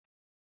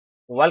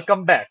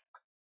Welcome back.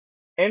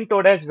 In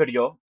today's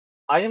video,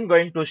 I am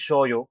going to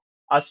show you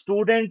a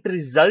student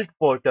result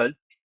portal.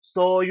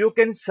 So you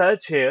can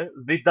search here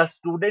with the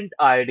student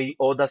ID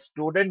or the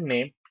student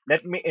name.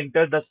 Let me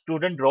enter the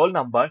student roll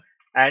number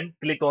and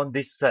click on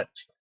this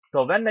search.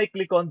 So when I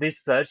click on this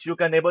search, you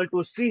can able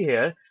to see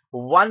here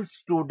one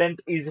student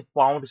is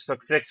found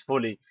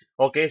successfully.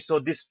 Okay, so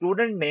the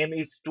student name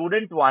is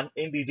student one.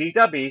 In the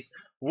database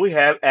we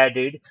have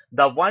added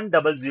the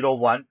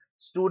 1001.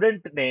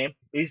 Student name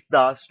is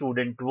the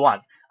student one.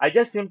 I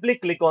just simply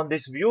click on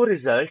this view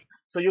result,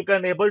 so you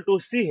can able to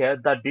see here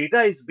the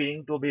data is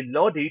being to be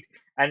loaded.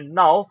 And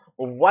now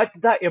what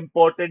the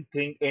important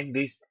thing in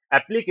this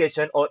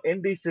application or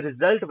in this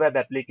result web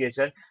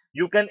application,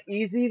 you can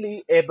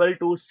easily able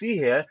to see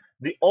here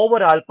the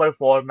overall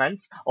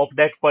performance of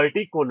that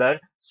particular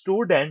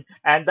student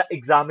and the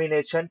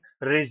examination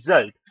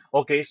result.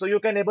 Okay, so you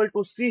can able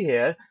to see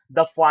here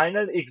the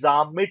final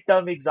exam,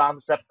 midterm exam,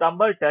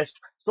 September test.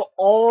 So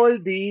all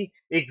the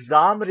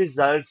exam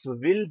results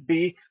will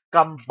be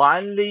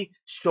combinedly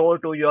show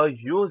to your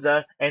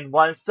user in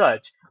one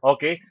search.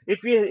 Okay, if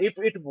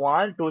it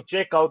want to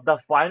check out the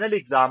final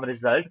exam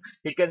result,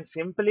 he can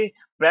simply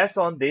press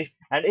on this,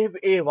 and if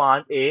he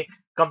want a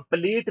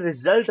complete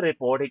result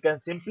report, he can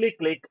simply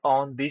click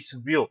on this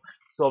view.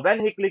 So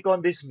when he click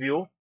on this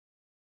view,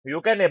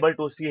 you can able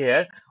to see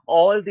here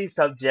all the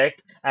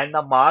subject and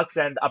the marks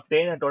and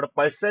obtain and total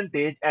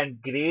percentage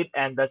and grade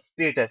and the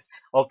status.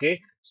 Okay,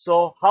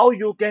 so how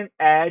you can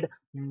add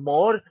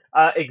more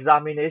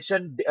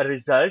examination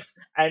results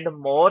and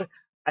more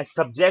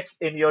subjects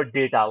in your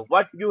data,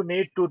 what you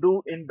need to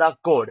do in the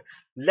code.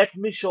 Let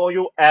me show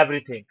you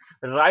everything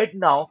right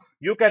now.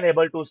 You can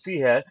able to see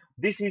here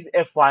this is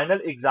a final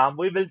exam.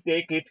 We will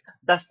take it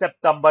the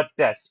September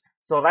test.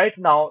 So right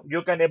now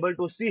you can able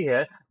to see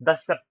here the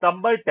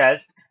September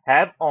test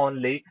have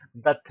only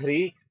the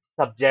three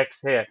subjects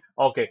here.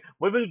 Okay,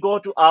 we will go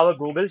to our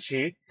Google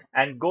Sheet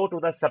and go to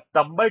the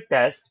September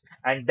test,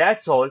 and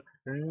that's all.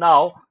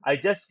 Now I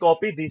just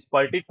copy this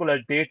particular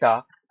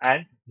data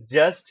and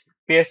just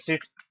paste it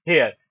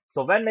here.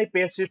 So when I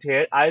paste it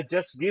here, I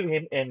just give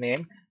him a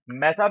name,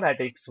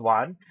 mathematics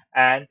 1,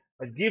 and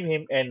give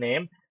him a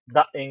name,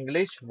 the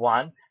English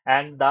 1,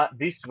 and the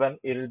this one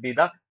it will be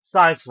the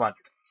science 1.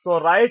 So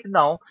right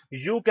now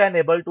you can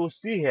able to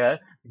see here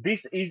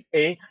this is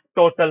a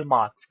total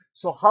marks.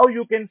 So how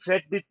you can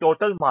set the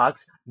total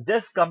marks,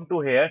 just come to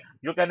here,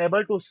 you can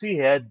able to see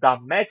here the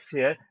max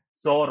here.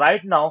 So right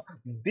now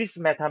this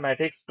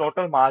mathematics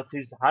total marks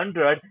is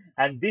 100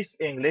 and this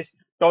English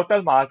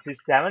total marks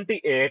is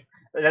 78.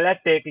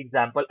 Let's take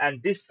example,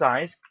 and this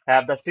science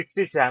have the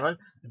 67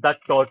 the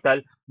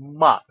total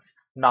marks.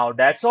 Now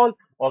that's all.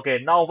 Okay,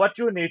 now what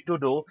you need to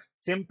do,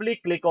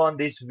 simply click on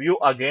this view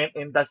again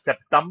in the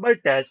September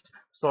test.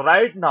 So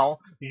right now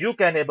you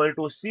can able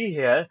to see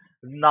here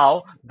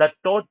now the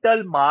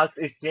total marks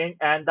is changed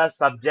and the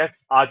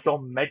subjects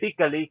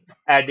automatically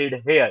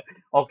added here.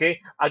 Okay,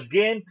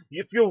 again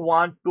if you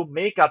want to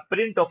make a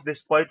print of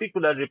this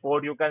particular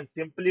report, you can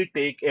simply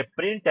take a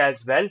print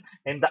as well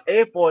in the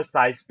A4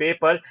 size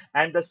paper.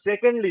 And the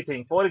secondly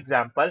thing, for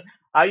example,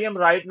 I am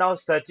right now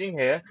searching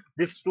here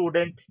the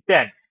student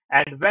 10,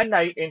 and when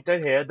I enter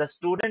here the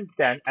student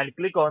 10 and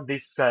click on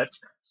this search,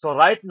 so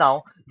right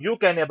now you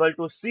can able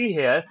to see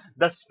here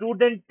the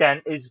student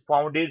 10 is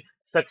founded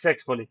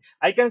successfully.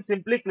 I can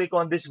simply click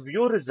on this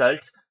view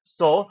results,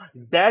 so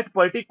that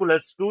particular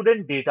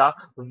student data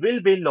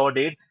will be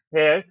loaded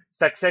here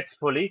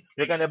successfully.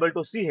 You can able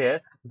to see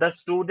here the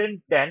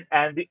student 10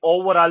 and the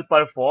overall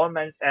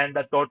performance and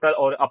the total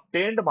or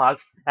obtained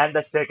marks. And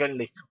the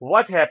secondly,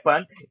 what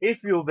happen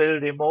if you will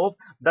remove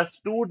the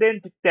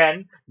student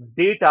 10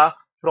 data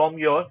from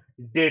your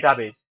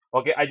database?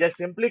 Okay, I just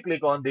simply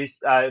click on this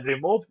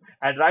remove,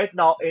 and right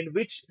now in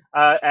which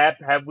app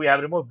have we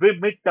have removed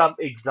midterm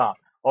exam.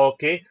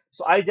 Okay,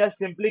 so I just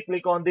simply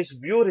click on this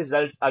view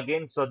results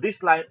again. So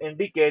this line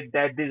indicate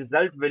that the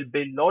result will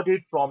be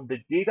loaded from the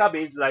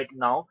database right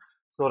now.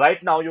 So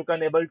right now you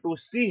can able to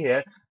see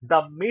here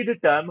the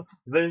midterm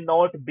will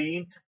not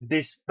be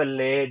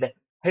displayed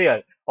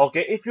here.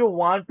 Okay, if you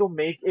want to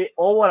make a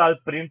overall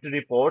print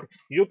report,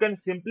 you can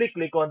simply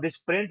click on this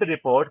print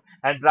report,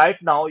 and right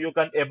now you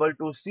can able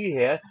to see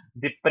here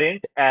the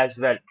print as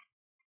well.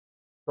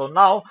 So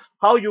now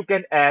how you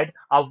can add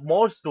a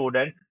more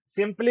student,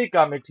 simply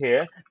come it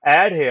here,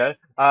 add here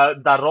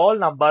the roll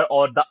number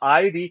or the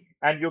ID,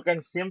 and you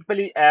can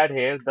simply add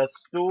here the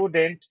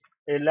student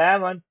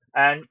 11.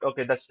 And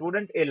okay, the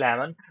student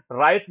 11.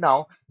 Right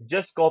now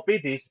just copy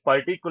this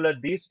particular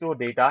these two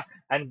data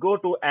and go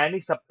to any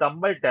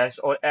September test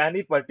or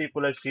any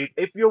particular sheet.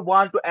 If you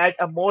want to add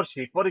a more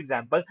sheet, for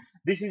example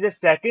this is a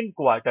second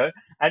quarter,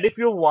 and if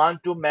you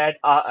want to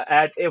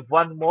add a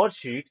one more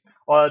sheet,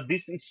 or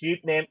this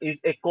sheet name is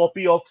a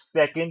copy of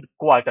second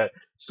quarter.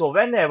 So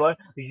whenever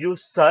you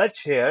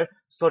search here,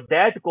 so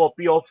that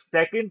copy of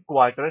second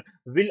quarter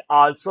will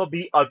also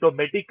be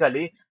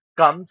automatically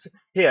comes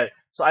here.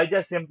 So I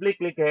just simply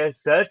click here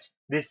search.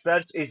 This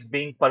search is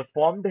being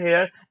performed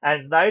here,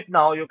 and right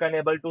now you can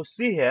able to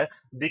see here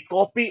the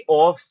copy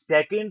of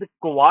second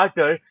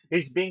quarter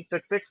is being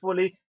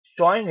successfully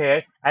shown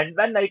here. And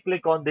when I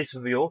click on this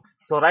view,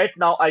 so right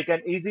now I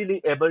can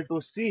easily able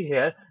to see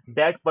here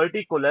that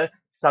particular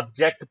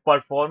subject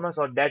performance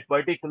or that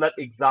particular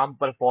exam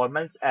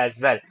performance as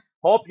well.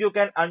 Hope you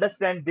can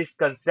understand this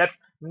concept.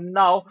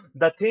 Now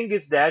the thing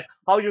is that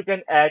how you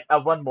can add a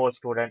one more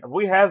student.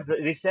 We have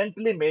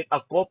recently made a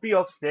copy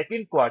of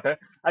second quarter.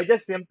 I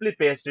just simply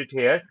paste it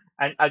here,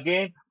 and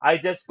again I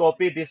just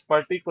copy this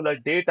particular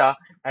data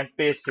and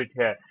paste it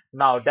here.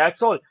 Now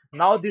that's all.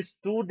 Now the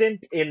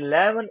student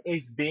 11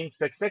 is being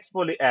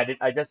successfully added.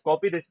 I just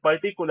copy this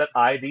particular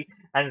ID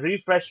and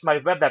refresh my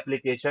web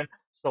application.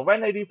 So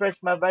when I refresh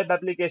my web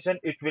application,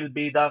 it will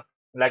be the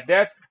like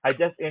that. I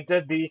just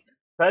enter the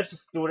search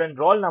student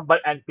roll number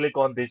and click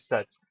on this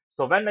search.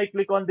 So when I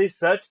click on this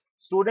search,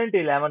 student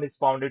 11 is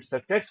found it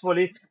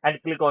successfully,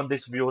 and click on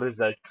this view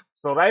result.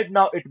 So right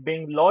now it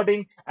being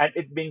loading and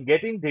it being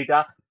getting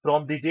data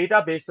from the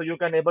database. So you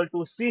can able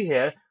to see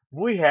here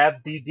we have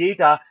the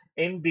data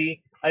in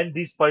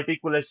this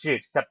particular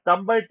sheet,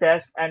 September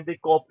test and the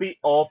copy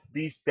of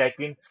the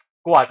second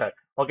quarter.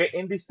 Okay,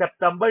 in the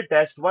September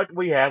test, what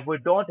we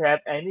don't have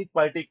any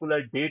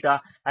particular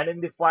data, and in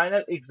the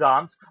final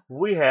exams,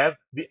 we have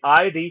the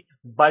ID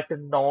but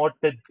not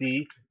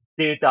the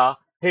data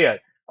here.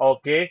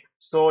 Okay,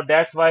 so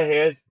that's why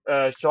here's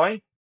showing.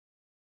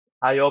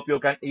 I hope you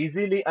can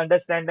easily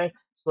understand it.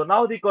 So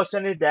now the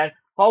question is that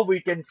how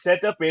we can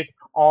set up it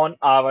on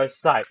our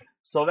site.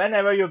 So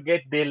whenever you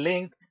get the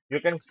link, you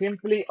can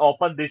simply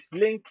open this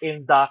link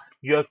in the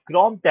your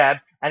Chrome tab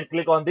and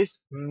click on this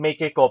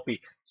make a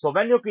copy. So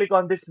when you click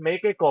on this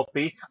make a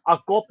copy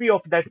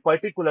of that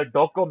particular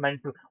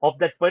document of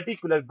that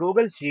particular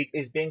Google Sheet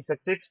is being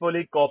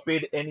successfully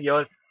copied in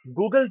your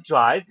Google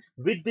Drive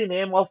with the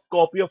name of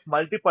copy of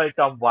multiple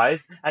term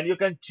wise, and you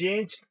can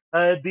change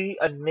the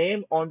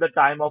name on the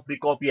time of the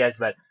copy as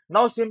well.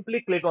 Now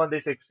simply click on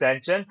this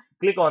extension,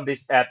 click on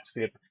this app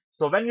script.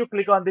 So when you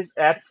click on this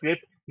app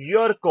script,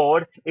 your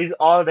code is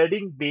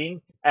already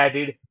being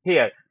added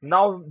here.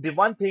 Now the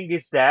one thing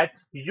is that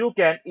you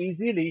can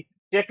easily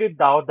check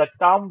it out the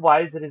term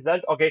wise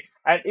result. Okay,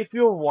 and if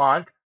you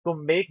want to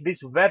make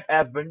this web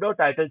app window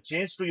title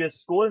change to your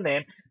school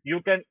name,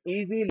 you can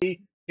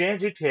easily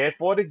change it here.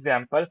 For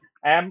example,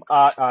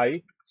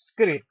 MRI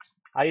scripts.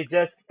 I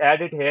just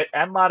added here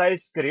MRI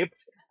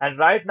scripts, and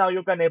right now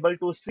you can able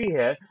to see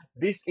here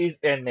this is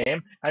a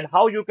name, and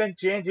how you can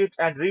change it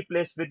and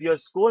replace with your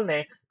school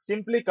name.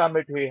 Simply come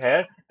it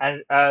here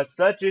and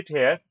search it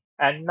here,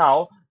 and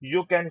now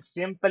you can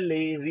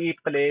simply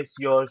replace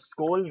your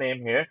school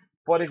name here.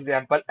 For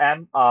example,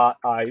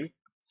 MRI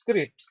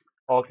scripts.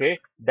 Okay,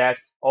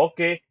 that's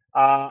okay.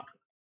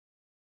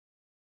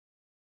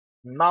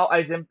 Now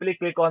I simply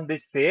click on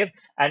this save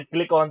and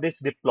click on this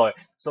deploy.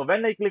 So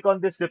when I click on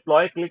this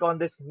deploy, click on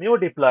this new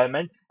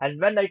deployment, and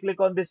when I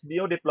click on this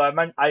new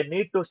deployment, I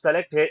need to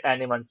select here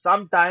anyone.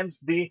 Sometimes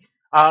the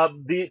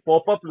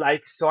pop-up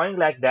like showing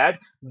like that,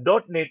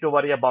 don't need to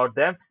worry about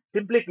them.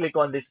 Simply click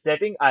on this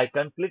setting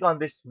icon, click on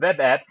this web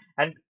app,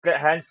 and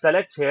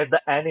select here the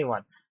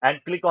anyone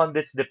and click on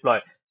this deploy.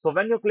 So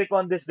when you click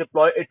on this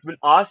deploy, it will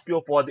ask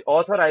you for the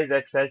authorized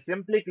access.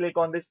 Simply click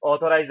on this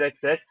authorized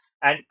access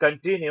and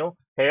continue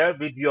here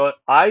with your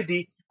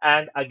ID,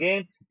 and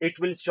again it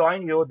will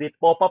showing you the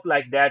pop-up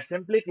like that.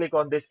 Simply click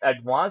on this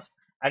advanced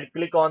and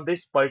click on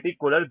this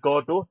particular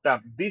go to tab.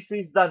 This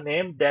is the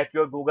name that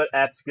your Google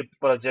Apps Script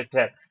project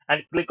has,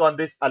 and click on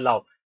this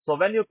allow. So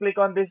when you click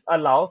on this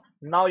allow,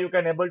 now you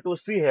can able to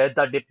see here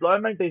the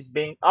deployment is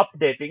being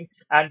updating,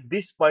 and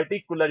this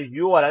particular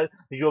URL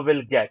you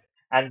will get,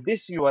 and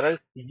this URL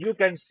you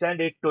can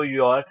send it to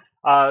your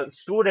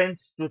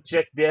students to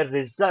check their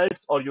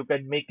results, or you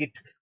can make it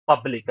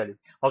publicly.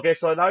 Okay,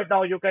 so right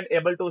now you can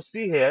able to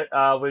see here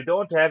we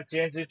don't have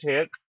changed it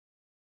here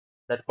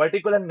that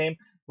particular name.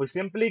 We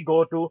simply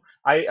go to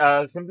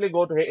simply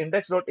go to here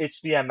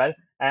index.html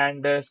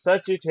and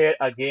search it here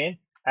again.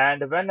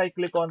 And when I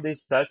click on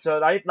this search, so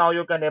right now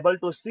you can able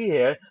to see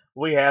here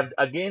we have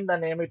again the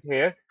name it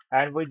here,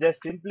 and we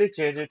just simply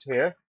change it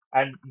here.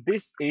 And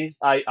this is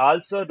I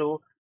also do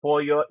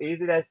for your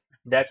easiness.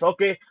 That's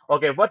okay.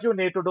 Okay, what you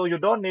need to do, you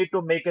don't need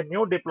to make a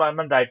new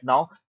deployment right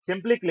now.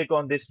 Simply click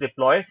on this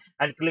deploy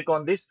and click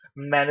on this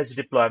manage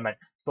deployment.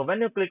 So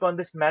when you click on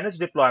this manage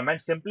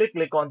deployment, simply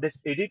click on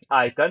this edit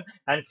icon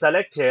and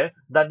select here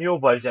the new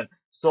version.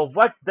 So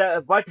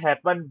what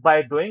happened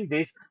by doing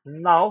this,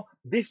 now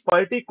this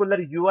particular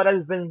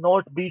URL will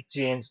not be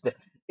changed.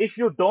 If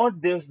you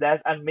don't do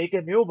that and make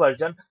a new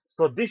version,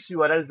 so this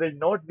URL will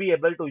not be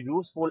able to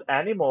useful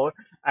anymore,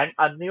 and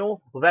a new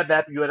web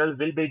app URL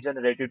will be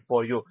generated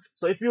for you.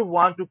 So if you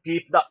want to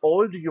keep the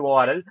old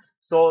URL,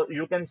 so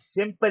you can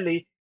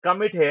simply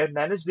commit here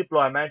manage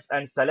deployments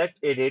and select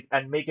edit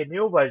and make a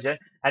new version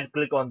and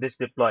click on this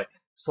deploy.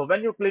 So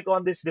when you click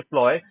on this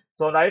deploy,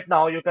 so right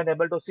now you can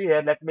able to see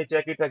here, let me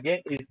check it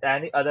again, is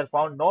any other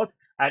found? Not.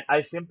 And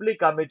I simply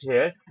commit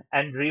here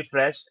and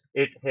refresh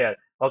it here.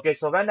 Okay,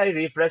 so when I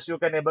refresh, you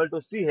can able to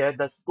see here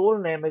the school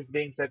name is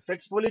being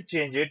successfully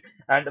changed,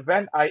 and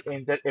when I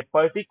enter a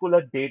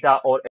particular data or